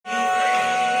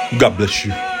God bless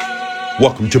you.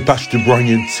 Welcome to Pastor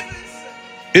Brian's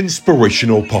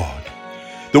Inspirational Pod.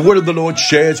 The word of the Lord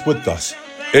shares with us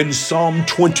in Psalm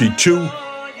 22,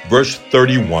 verse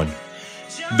 31.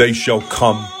 They shall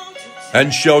come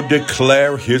and shall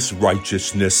declare his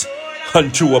righteousness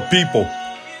unto a people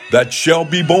that shall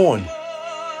be born,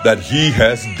 that he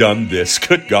has done this.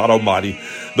 Good God Almighty.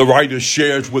 The writer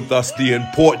shares with us the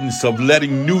importance of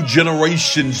letting new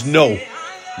generations know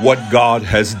what God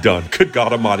has done. Good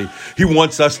God Almighty. He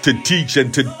wants us to teach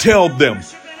and to tell them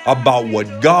about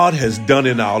what God has done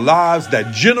in our lives,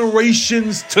 that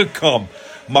generations to come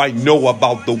might know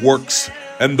about the works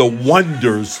and the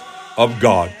wonders of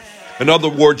God. In other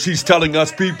words, he's telling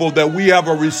us people that we have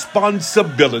a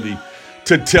responsibility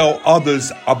to tell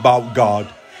others about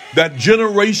God, that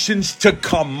generations to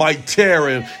come might tear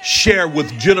and share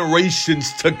with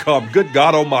generations to come. Good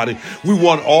God Almighty. We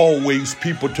want always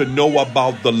people to know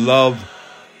about the love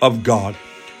of God.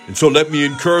 And so let me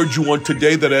encourage you on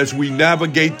today that as we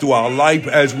navigate through our life,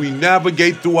 as we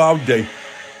navigate through our day,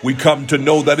 we come to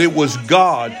know that it was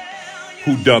God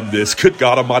who done this. Good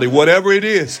God Almighty. Whatever it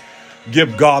is,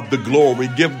 give God the glory.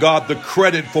 Give God the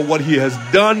credit for what he has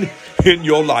done in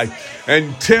your life.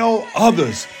 And tell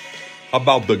others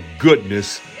about the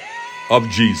goodness of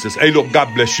Jesus. Hey, look,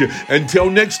 God bless you. Until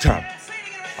next time,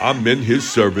 I'm in his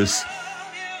service.